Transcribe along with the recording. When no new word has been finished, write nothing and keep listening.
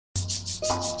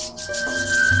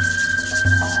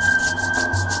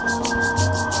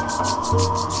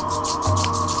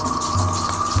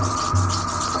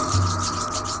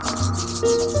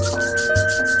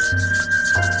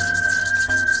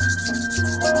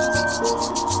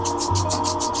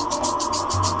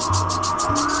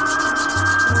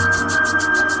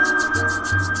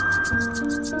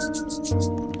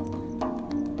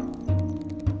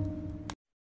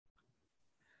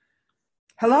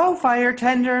Hello, fire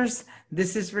tenders.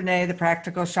 This is Renee, the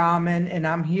Practical Shaman, and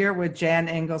I'm here with Jan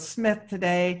Engel-Smith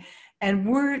today. And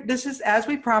this is, as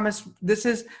we promised, this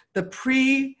is the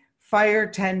pre-fire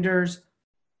tenders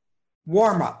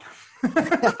warm-up.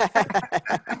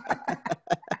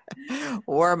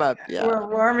 Warm up, yeah. We're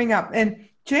warming up. And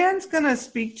Jan's going to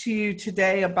speak to you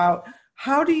today about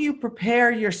how do you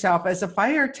prepare yourself as a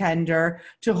fire tender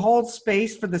to hold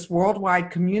space for this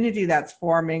worldwide community that's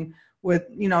forming with,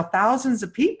 thousands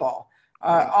of people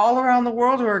all around the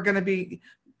world who are going to be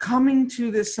coming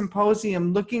to this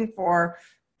symposium looking for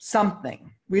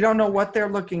something. We don't know what they're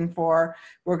looking for.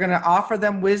 We're going to offer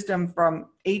them wisdom from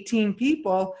 18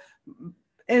 people.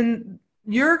 And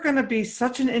you're going to be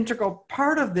such an integral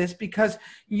part of this because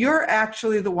you're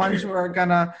actually the ones who are going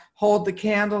to hold the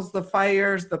candles, the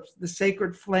fires, the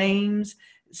sacred flames,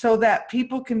 so that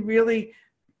people can really,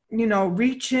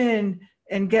 reach in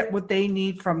and get what they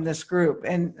need from this group.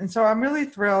 And so I'm really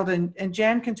thrilled, and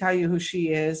Jan can tell you who she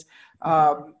is.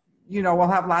 We'll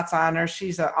have lots on her.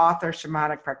 She's an author,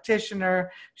 shamanic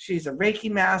practitioner. She's a Reiki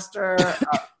master,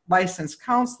 a licensed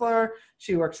counselor.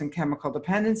 She works in chemical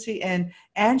dependency,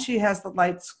 and she has the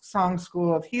Light Song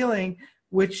School of Healing,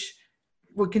 which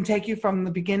can take you from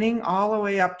the beginning all the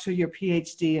way up to your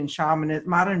PhD in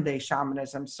modern day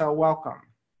shamanism. So welcome.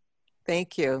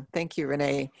 Thank you. Thank you,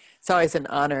 Renee. It's always an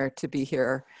honor to be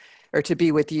here or to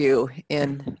be with you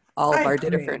in all of our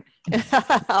different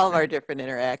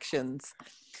interactions.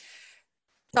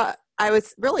 So I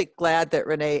was really glad that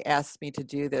Renee asked me to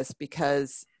do this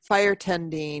because fire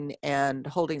tending and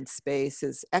holding space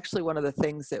is actually one of the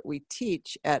things that we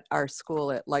teach at our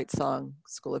school at Light Song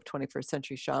School of 21st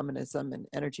Century Shamanism and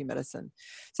Energy Medicine.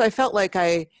 So I felt like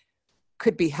I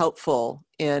could be helpful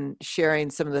in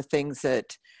sharing some of the things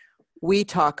that we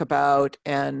talk about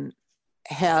and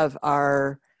have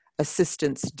our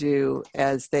assistants do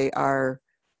as they are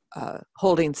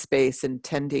holding space and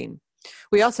tending.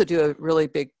 We also do a really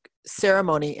big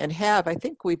ceremony and I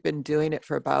think we've been doing it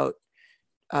for about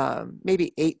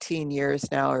maybe 18 years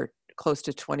now or close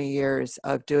to 20 years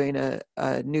of doing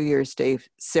a New Year's Day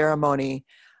ceremony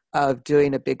of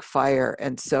doing a big fire.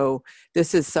 And so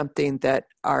this is something that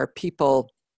our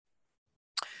people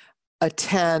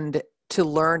attend to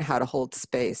learn how to hold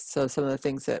space. So some of the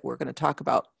things that we're going to talk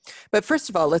about. But first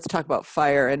of all, let's talk about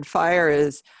fire. And fire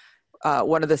is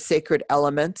one of the sacred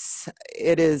elements.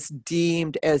 It is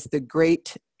deemed as the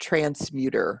great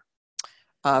transmuter.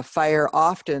 Fire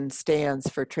often stands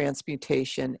for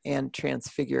transmutation and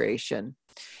transfiguration.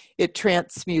 It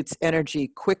transmutes energy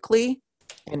quickly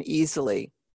and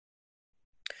easily.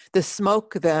 The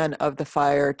smoke then of the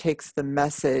fire takes the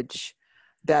message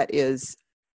that is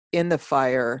in the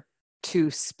fire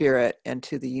to spirit and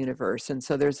to the universe. And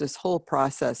so there's this whole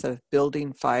process of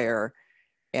building fire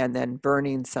and then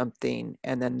burning something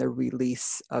and then the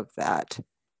release of that.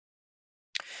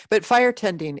 But fire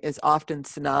tending is often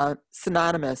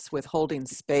synonymous with holding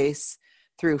space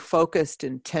through focused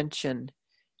intention.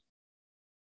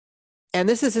 And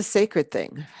this is a sacred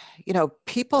thing.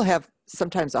 People have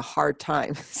sometimes a hard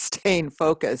time staying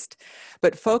focused,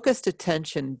 but focused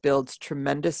attention builds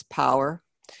tremendous power.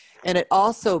 And it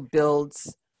also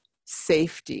builds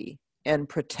safety and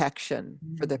protection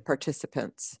for the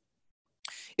participants.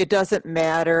 It doesn't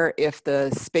matter if the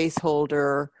space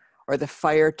holder or the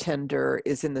fire tender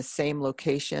is in the same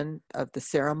location of the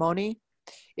ceremony.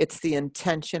 It's the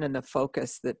intention and the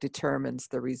focus that determines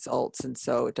the results. And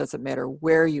so it doesn't matter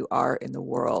where you are in the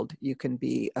world, you can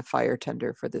be a fire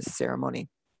tender for this ceremony.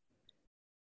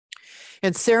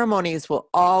 And ceremonies will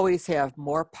always have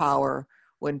more power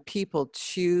when people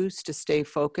choose to stay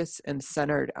focused and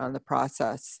centered on the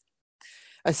process,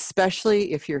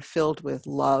 especially if you're filled with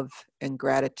love and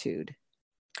gratitude.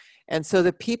 And so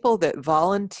the people that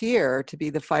volunteer to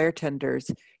be the fire tenders,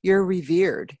 you're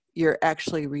revered. You're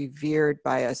actually revered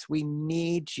by us. We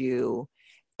need you,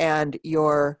 and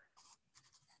your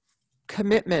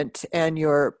commitment and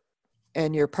your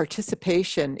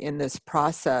participation in this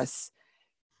process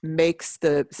makes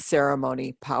the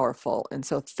ceremony powerful. And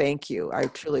so thank you. I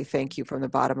truly thank you from the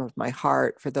bottom of my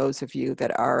heart for those of you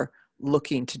that are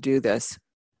looking to do this.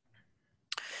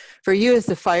 For you as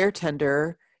the fire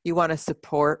tender, you want to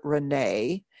support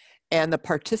Renee and the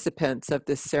participants of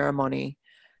this ceremony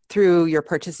through your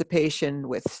participation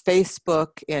with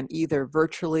Facebook and either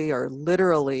virtually or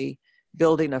literally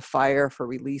building a fire for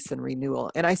release and renewal.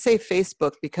 And I say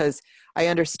Facebook because I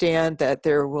understand that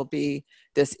there will be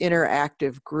this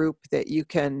interactive group that you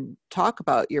can talk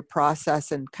about your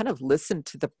process and kind of listen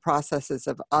to the processes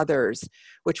of others,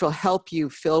 which will help you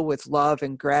fill with love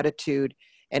and gratitude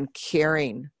and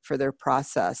caring for their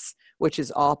process, which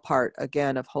is all part,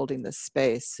 again, of holding this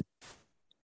space.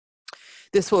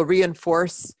 This will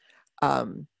reinforce,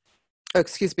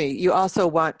 you also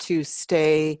want to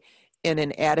stay in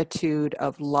an attitude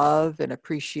of love and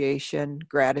appreciation,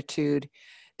 gratitude.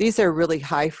 These are really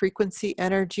high frequency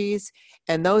energies,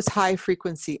 and those high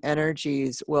frequency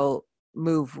energies will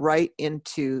move right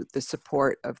into the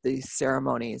support of these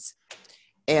ceremonies.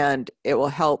 And it will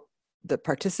help the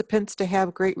participants to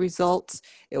have great results.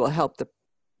 It will help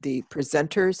the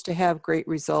presenters to have great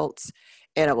results,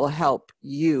 and it will help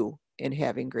you in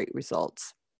having great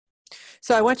results.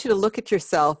 So I want you to look at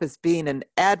yourself as being an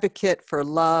advocate for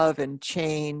love and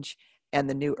change and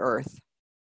the new earth.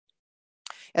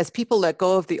 As people let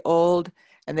go of the old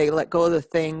and they let go of the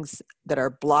things that are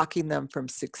blocking them from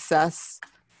success,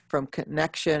 from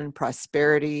connection,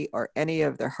 prosperity, or any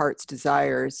of their heart's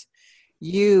desires,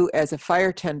 you as a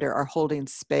fire tender are holding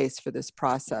space for this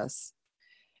process.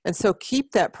 And so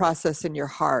keep that process in your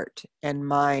heart and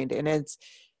mind. And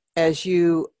as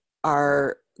you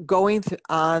are going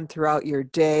on throughout your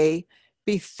day,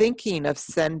 be thinking of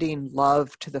sending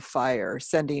love to the fire,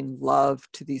 sending love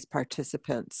to these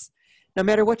participants. No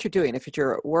matter what you're doing, if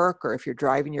you're at work or if you're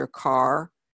driving your car,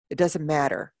 it doesn't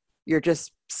matter. You're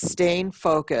just staying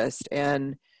focused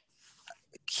and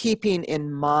keeping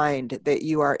in mind that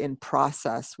you are in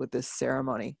process with this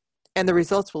ceremony. And the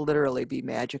results will literally be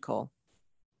magical.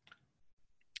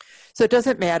 So it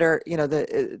doesn't matter,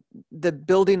 the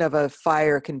building of a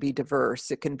fire can be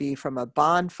diverse. It can be from a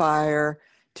bonfire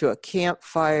to a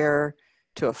campfire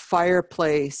to a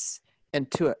fireplace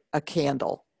and to a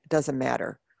candle. It doesn't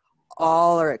matter.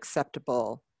 All are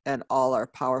acceptable and all are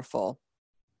powerful.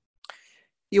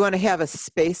 You want to have a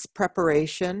space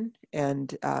preparation,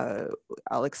 and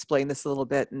I'll explain this a little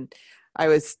bit. And I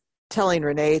was telling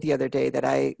Renee the other day that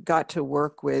I got to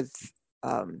work with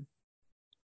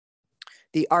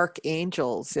the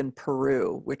archangels in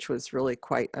Peru, which was really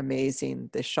quite amazing.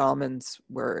 The shamans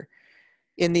were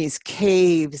in these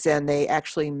caves and they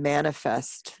actually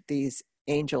manifest these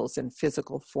angels in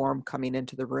physical form coming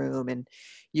into the room, and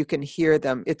you can hear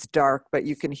them. It's dark, but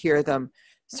you can hear them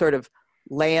sort of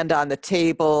land on the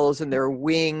tables and their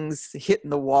wings hitting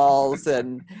the walls,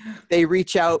 and they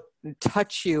reach out and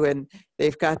touch you, and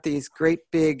they've got these great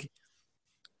big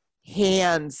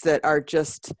hands that are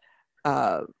just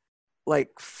like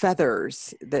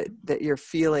feathers that you're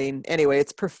feeling. Anyway,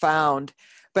 it's profound.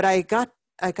 But I got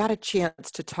a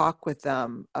chance to talk with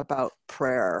them about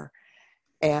prayer,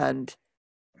 and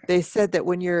they said that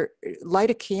when you're light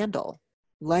a candle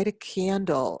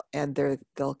and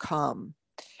they'll come.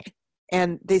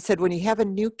 And they said, when you have a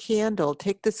new candle,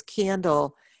 take this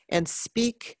candle and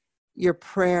speak your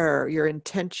prayer, your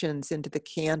intentions into the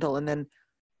candle, and then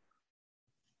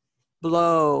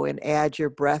blow and add your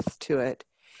breath to it.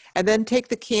 And then take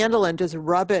the candle and just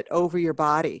rub it over your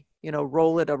body,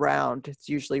 roll it around. It's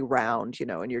usually round,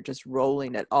 and you're just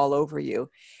rolling it all over you.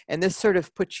 And this sort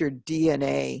of puts your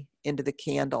DNA into the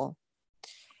candle.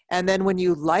 And then when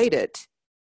you light it,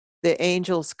 the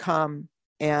angels come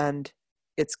and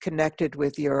it's connected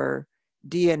with your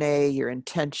DNA, your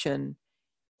intention,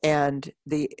 and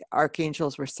the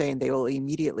archangels were saying they will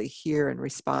immediately hear and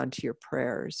respond to your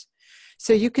prayers.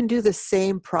 So you can do the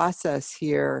same process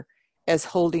here as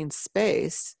holding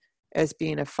space, as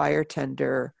being a fire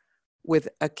tender with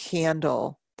a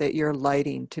candle that you're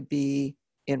lighting to be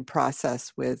in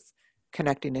process with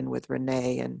connecting in with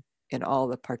Renee and all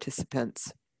the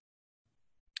participants.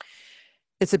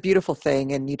 It's a beautiful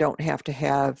thing, and you don't have to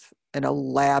have an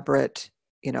elaborate,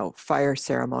 fire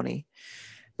ceremony.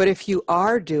 But if you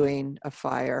are doing a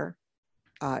fire,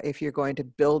 if you're going to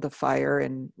build a fire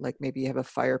and like maybe you have a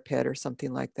fire pit or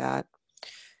something like that,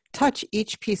 touch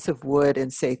each piece of wood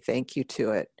and say thank you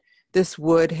to it. This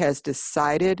wood has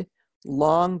decided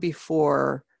long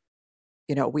before,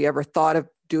 we ever thought of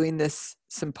doing this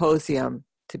symposium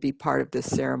to be part of this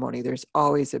ceremony. There's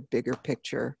always a bigger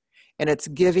picture, and it's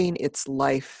giving its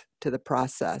life to the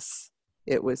process.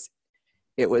 It was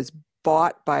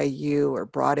bought by you or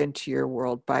brought into your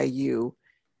world by you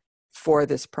for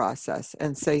this process,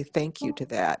 and say thank you to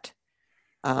that.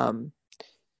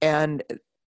 And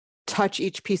touch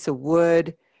each piece of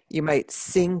wood. You might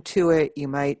sing to it. You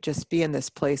might just be in this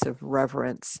place of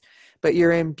reverence. but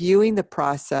you're imbuing the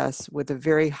process with a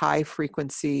very high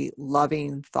frequency,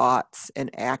 loving thoughts and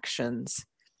actions.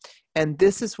 And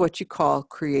this is what you call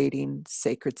creating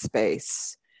sacred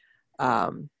space.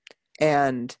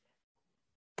 And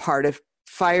part of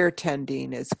fire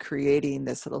tending is creating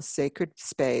this little sacred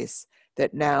space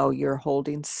that now you're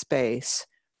holding space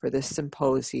for this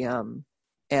symposium,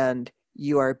 and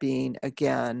you are being,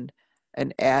 again,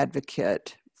 an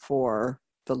advocate for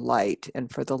the light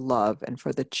and for the love and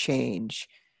for the change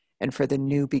and for the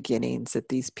new beginnings that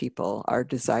these people are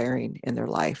desiring in their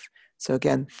life. So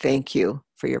again, thank you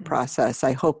for your process.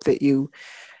 I hope that you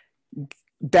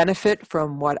benefit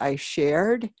from what I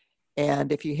shared.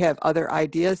 And if you have other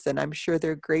ideas, then I'm sure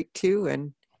they're great too.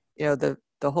 And you know,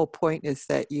 the whole point is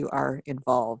that you are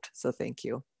involved. So thank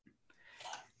you.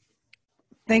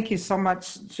 Thank you so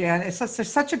much, Jan. It's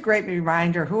such a great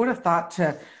reminder. Who would have thought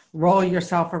to roll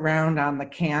yourself around on the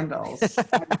candles?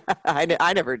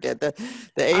 I never did. The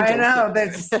I angels. know,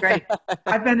 that's great.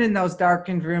 I've been in those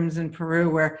darkened rooms in Peru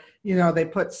where, you know, they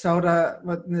put soda,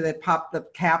 they pop the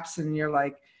caps and you're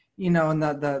like, you know, and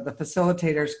the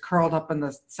facilitators curled up on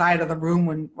the side of the room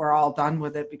when we're all done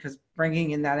with it, because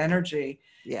bringing in that energy.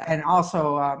 Yeah. And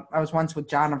also, I was once with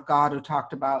John of God, who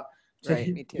talked about to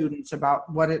his students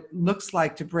about what it looks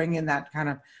like to bring in that kind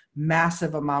of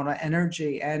massive amount of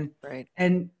energy. And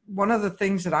one of the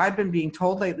things that I've been being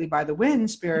told lately by the wind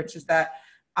spirits is that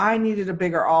I needed a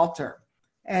bigger altar.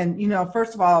 And, you know,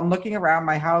 first of all, I'm looking around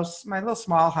my house, my little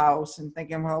small house, and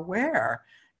thinking, well, where?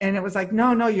 And it was like,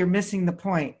 no, you're missing the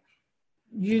point.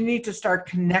 You need to start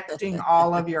connecting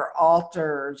all of your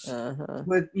altars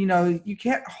with, you know, you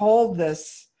can't hold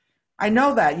this. I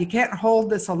know that you can't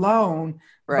hold this alone,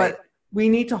 but we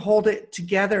need to hold it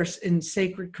together in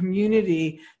sacred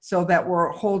community so that we're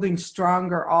holding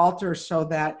stronger altars, so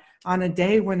that on a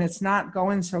day when it's not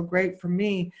going so great for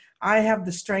me, I have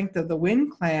the strength of the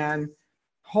Wind Clan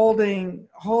holding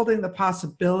the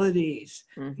possibilities,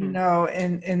 you know,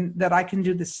 and that I can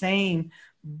do the same,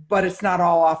 but it's not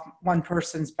all off one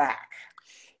person's back.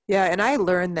 Yeah. And I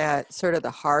learned that sort of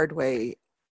the hard way.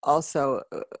 Also,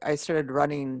 I started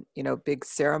running, you know, big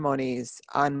ceremonies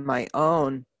on my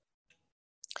own.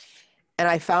 And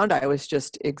I found I was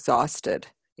just exhausted,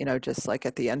 you know, just like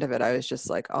at the end of it, I was just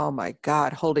like, oh my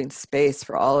God, holding space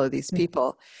for all of these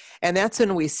people. And that's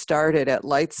when we started at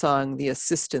Lightsong, the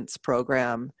assistance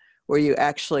program, where you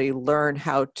actually learn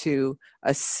how to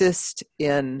assist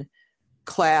in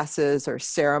classes or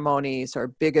ceremonies or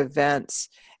big events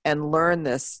and learn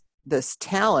this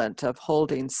talent of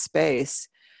holding space,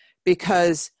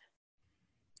 because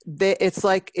it's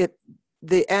like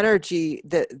the energy,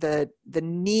 the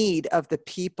need of the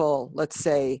people, let's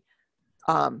say,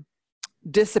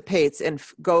 dissipates and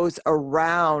goes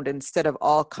around instead of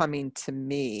all coming to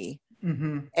me.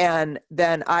 And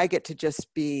then I get to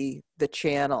just be the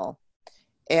channel,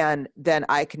 and then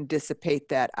I can dissipate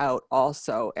that out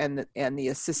also. And the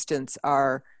assistants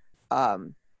are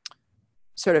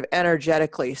sort of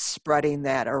energetically spreading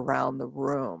that around the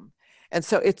room. And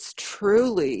so it's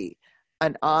truly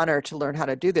an honor to learn how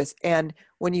to do this. And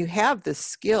when you have this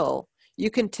skill, you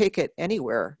can take it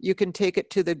anywhere. You can take it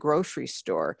to the grocery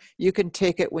store. You can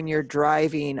take it when you're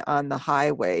driving on the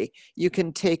highway. You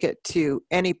can take it to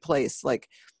any place. Like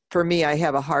for me, I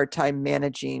have a hard time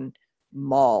managing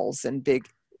malls and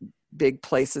big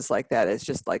places like that. It's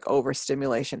just like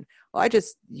overstimulation. Well, I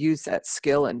just use that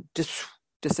skill and just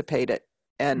dissipate it.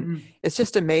 And it's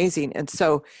just amazing. And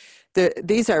so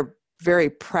these are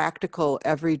very practical,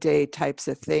 everyday types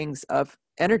of things of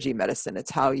energy medicine.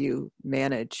 It's how you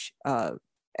manage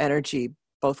energy,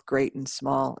 both great and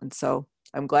small. And so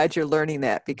I'm glad you're learning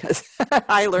that, because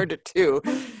I learned it too.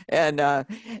 And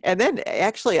then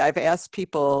actually I've asked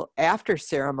people after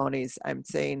ceremonies, I'm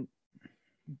saying,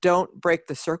 don't break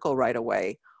the circle right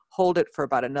away. Hold it for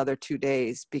about another 2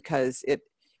 days, because it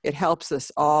helps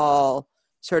us all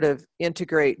sort of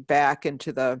integrate back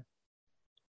into the,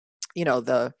 you know,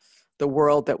 the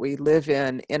world that we live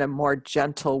in a more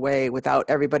gentle way, without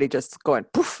everybody just going,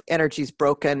 poof, energy's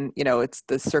broken, you know, it's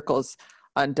the circle's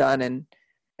undone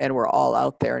and we're all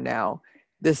out there now.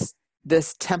 This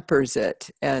tempers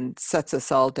it and sets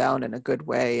us all down in a good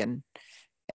way.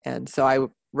 And so I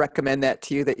would recommend that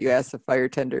to you, that you ask the fire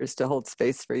tenders to hold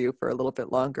space for you for a little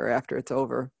bit longer after it's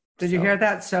over. Did you hear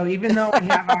that? So even though we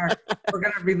have we're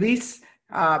going to release,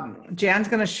 Jan's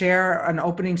going to share an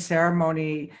opening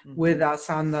ceremony with us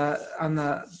on the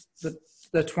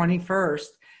 21st,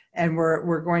 and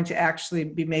we're going to actually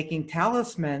be making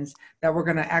talismans that we're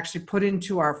going to actually put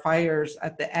into our fires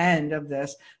at the end of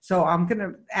this. So I'm going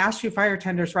to ask you fire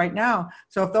tenders right now.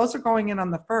 So if those are going in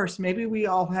on the 1st, maybe we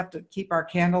all have to keep our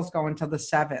candles going till the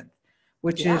 7th.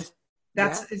 which Yeah.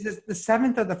 is, is it the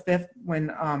 7th or the 5th when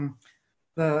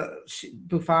the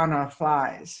Bufana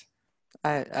flies? I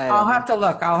I'll don't know. have to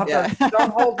look. I'll have Yeah. to,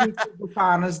 don't hold me to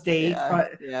Bufana's date, Yeah.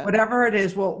 but Yeah. whatever it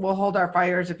is, we'll hold our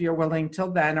fires if you're willing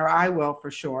till then, or I will for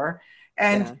sure.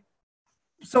 And Yeah.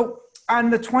 so on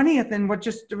the 20th, and what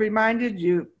just reminded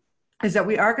you is that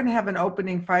we are going to have an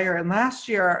opening fire. And last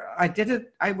year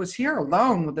I was here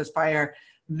alone with this fire.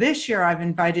 This year I've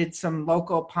invited some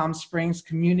local Palm Springs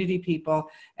community people,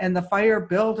 and the fire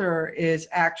builder is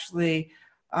actually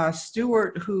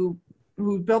Stuart, who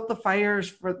built the fires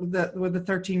for with the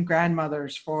 13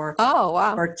 grandmothers for Oh,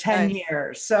 wow. 10 Nice.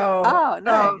 years. So, Oh,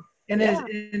 nice. and Yeah.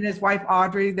 his wife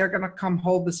Audrey, they're going to come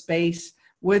hold the space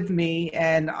with me,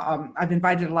 and I've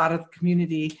invited a lot of the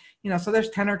community. So there's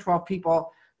 10 or 12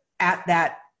 people at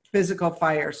that physical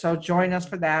fire. So join us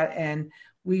for that, and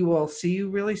we will see you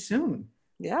really soon.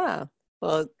 Yeah.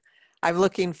 Well, I'm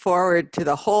looking forward to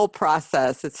the whole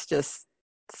process. It's just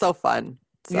so fun.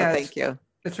 So Yeah, thank you.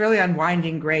 it's really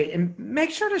unwinding great. And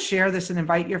make sure to share this and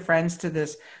invite your friends to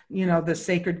this, this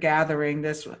sacred gathering,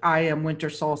 this IAM Winter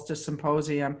Solstice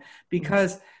Symposium,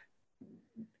 because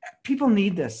people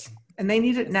need this and they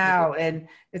need it now. And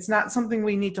it's not something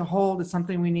we need to hold. It's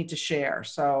something we need to share.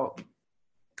 So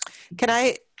can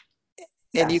I,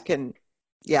 and yes. you can,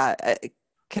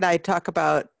 can I talk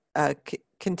about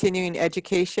continuing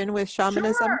education with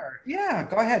shamanism? Sure. Yeah,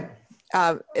 go ahead.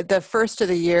 The first of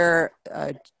the year,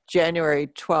 January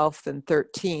 12th and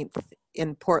 13th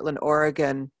in Portland,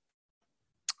 Oregon,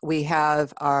 we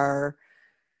have our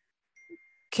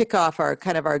kickoff,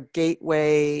 our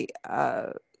gateway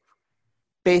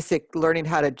basic learning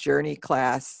how to journey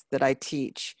class that I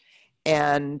teach.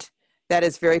 And that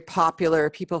is very popular.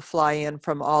 People fly in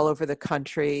from all over the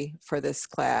country for this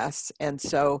class. And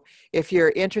so if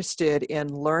you're interested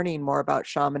in learning more about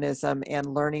shamanism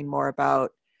and learning more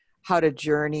about how to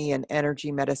journey and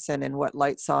energy medicine and what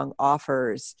Lightsong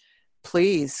offers,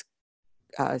 please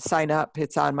sign up.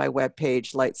 It's on my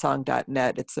webpage,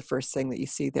 lightsong.net. It's the first thing that you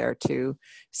see there to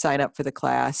sign up for the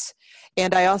class.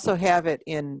 And I also have it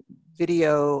in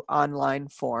video online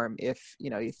form. If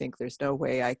you think there's no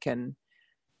way I can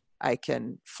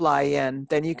fly in,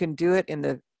 then you can do it in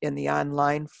the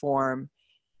online form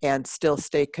and still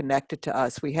stay connected to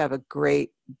us. We have a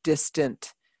great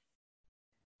distant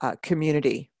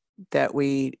community that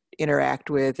we interact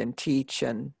with and teach,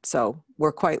 and so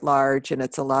we're quite large, and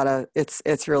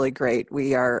it's really great.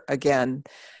 We are, again,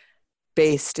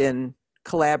 based in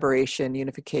collaboration,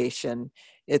 unification.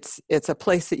 It's a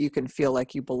place that you can feel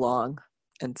like you belong,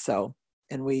 and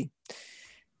we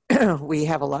we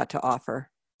have a lot to offer.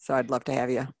 So I'd love to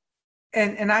have you.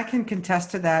 And I can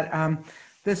contest to that.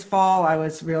 This fall, I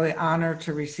was really honored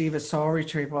to receive a soul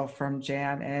retrieval from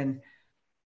Jan,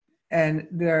 and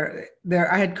there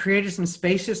I had created some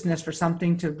spaciousness for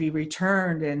something to be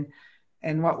returned,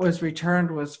 and what was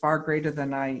returned was far greater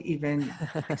than I even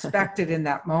expected in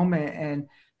that moment.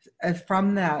 And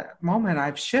from that moment,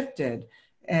 I've shifted.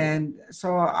 And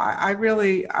so I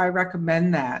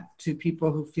recommend that to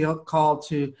people who feel called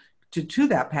to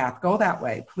that path. Go that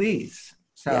way, please.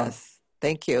 So yes,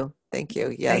 thank you.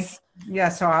 Yes.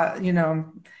 So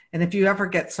and if you ever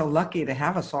get so lucky to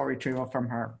have a soul retrieval from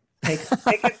her, take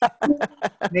it.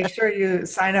 Make sure you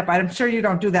sign up. I'm sure you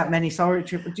don't do that many soul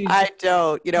retrievals. I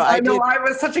don't. I know I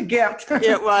was such a gift.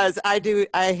 It was. I do.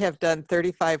 I have done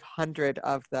 3,500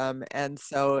 of them, and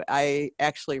so I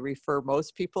actually refer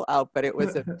most people out. But it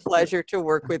was a pleasure to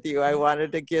work with you. I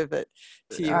wanted to give it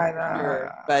to you,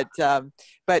 sure.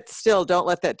 But still, don't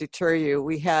let that deter you.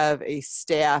 We have a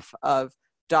staff of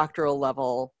doctoral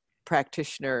level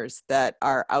practitioners that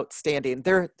are outstanding.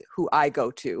 They're who I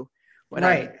go to when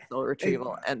I do soul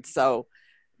retrieval, and so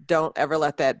don't ever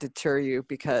let that deter you,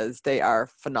 because they are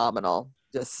phenomenal.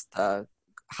 Just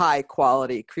high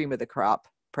quality, cream of the crop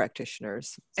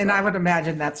practitioners. So. And I would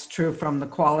imagine that's true from the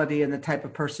quality and the type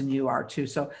of person you are too.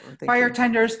 So fire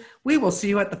tenders, we will see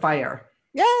you at the fire.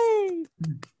 Yay!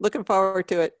 Looking forward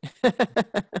to it.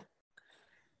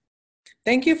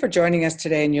 Thank you for joining us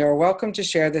today, and you're welcome to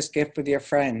share this gift with your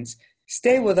friends.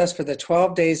 Stay with us for the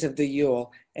 12 days of the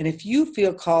Yule, and if you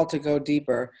feel called to go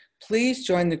deeper, please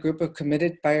join the group of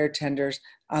committed fire tenders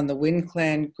on the Wind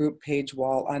Clan group page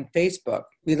wall on Facebook.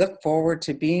 We look forward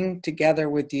to being together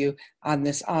with you on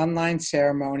this online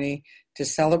ceremony to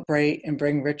celebrate and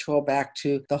bring ritual back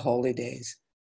to the holy days.